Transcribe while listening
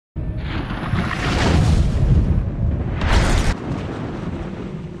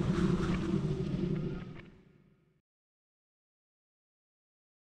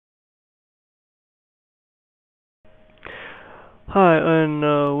Hi, and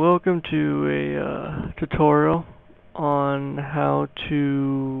welcome to a tutorial on how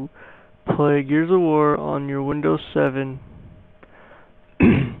to play Gears of War on your Windows 7.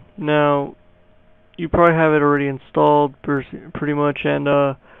 Now, you probably have it already installed pretty much,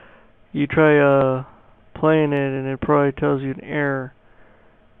 and you try playing it and it probably tells you an error.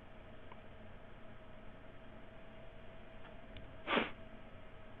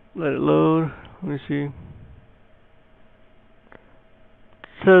 Let it load. Let me see.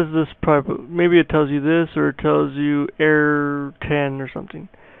 Says this probably, maybe it tells you this, or it tells you error 10 or something.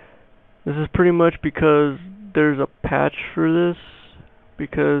 This is pretty much because there's a patch for this,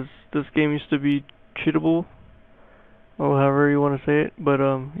 because this game used to be cheatable, or however you want to say it, but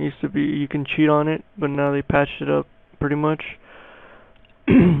it used to be, you can cheat on it, but now they patched it up pretty much.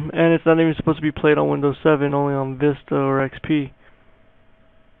 And it's not even supposed to be played on Windows 7, only on Vista or XP.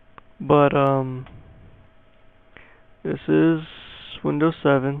 But this is Windows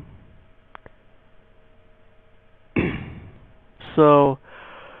 7. So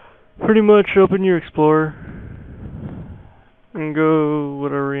pretty much open your Explorer and go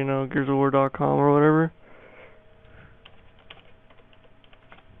whatever, gearsofwar.com or whatever.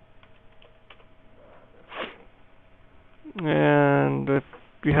 And if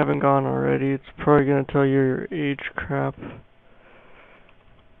you haven't gone already, it's probably gonna tell you your age crap.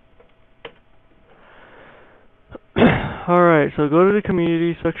 Alright, so go to the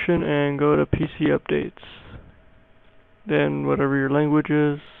community section and go to PC updates. Then whatever your language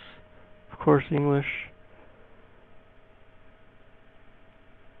is, of course English.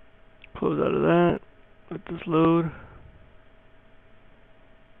 Close out of that, let this load.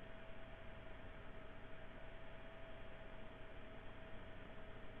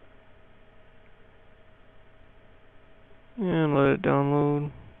 And let it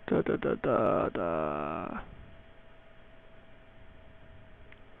download.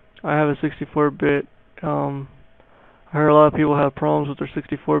 I have a 64-bit. I heard a lot of people have problems with their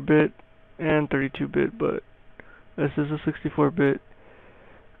 64-bit and 32-bit, but this is a 64-bit.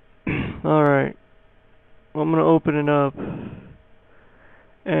 Alright. Well, I'm going to open it up.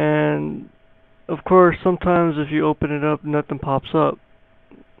 And, of course, sometimes if you open it up, nothing pops up.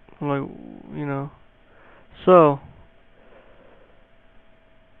 Like, So,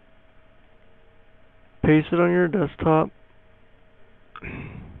 paste it on your desktop.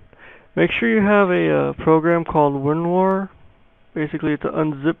 Make sure you have a program called win-rar. Basically, it's an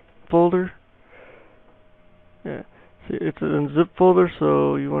unzip folder. Yeah, see, it's an unzip folder.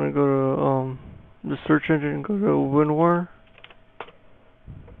 So you want to go to the search engine and go to win-rar,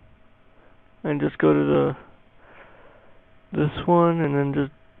 and just go to this one, and then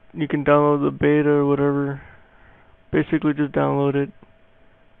just you can download the beta or whatever. Basically, just download it.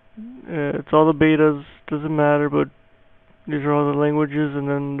 It's all the betas. Doesn't matter, but these are all the languages, and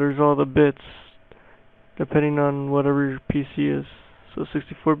then there's all the bits, depending on whatever your PC is. So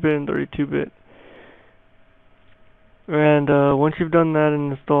 64-bit and 32-bit. And once you've done that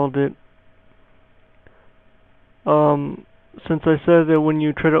and installed it, since I said that when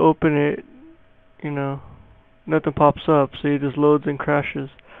you try to open it, nothing pops up, so it just loads and crashes.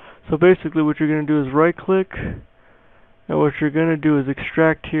 So basically what you're going to do is right click, and what you're going to do is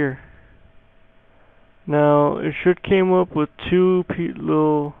extract here. Now, it should came up with two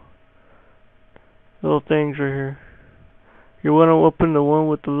little things right here. You want to open the one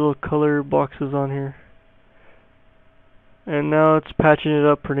with the little color boxes on here. And now it's patching it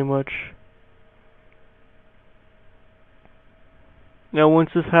up pretty much. Now,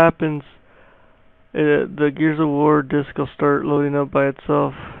 once this happens, the Gears of War disk will start loading up by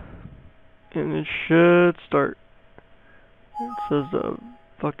itself. And it should start. It says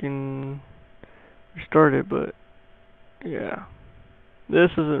fucking restart it, but yeah,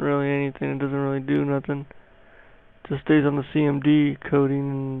 this isn't really anything. It doesn't really do nothing. It just stays on the CMD coding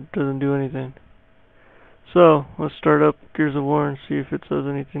and doesn't do anything. So let's start up Gears of War and see if it says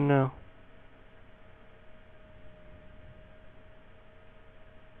anything now.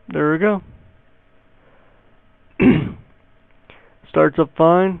 There we go. Starts up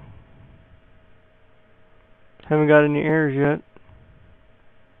fine. Haven't got any errors yet.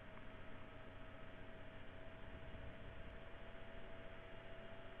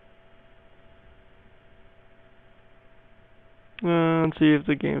 Let's see if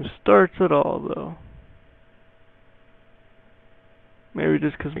the game starts at all, though. Maybe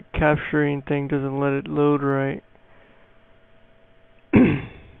just because the capturing thing doesn't let it load right.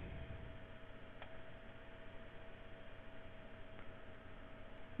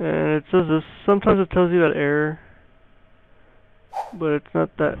 And it says this. Sometimes it tells you that error, but it's not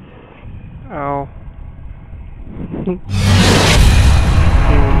that. Ow.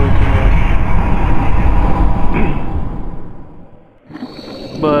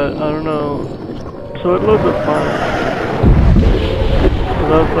 So it loads up fine. So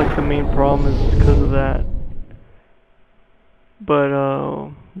that's like the main problem is because of that. But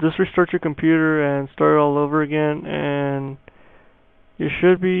just restart your computer and start all over again, and you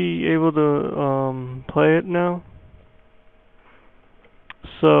should be able to play it now.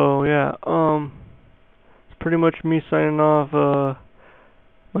 So yeah, it's pretty much me signing off.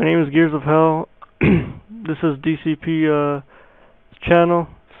 My name is Gears of Hell. This is DCP channel.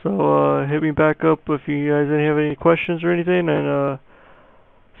 So hit me back up if you guys have any questions or anything, and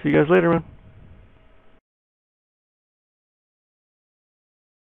see you guys later, man.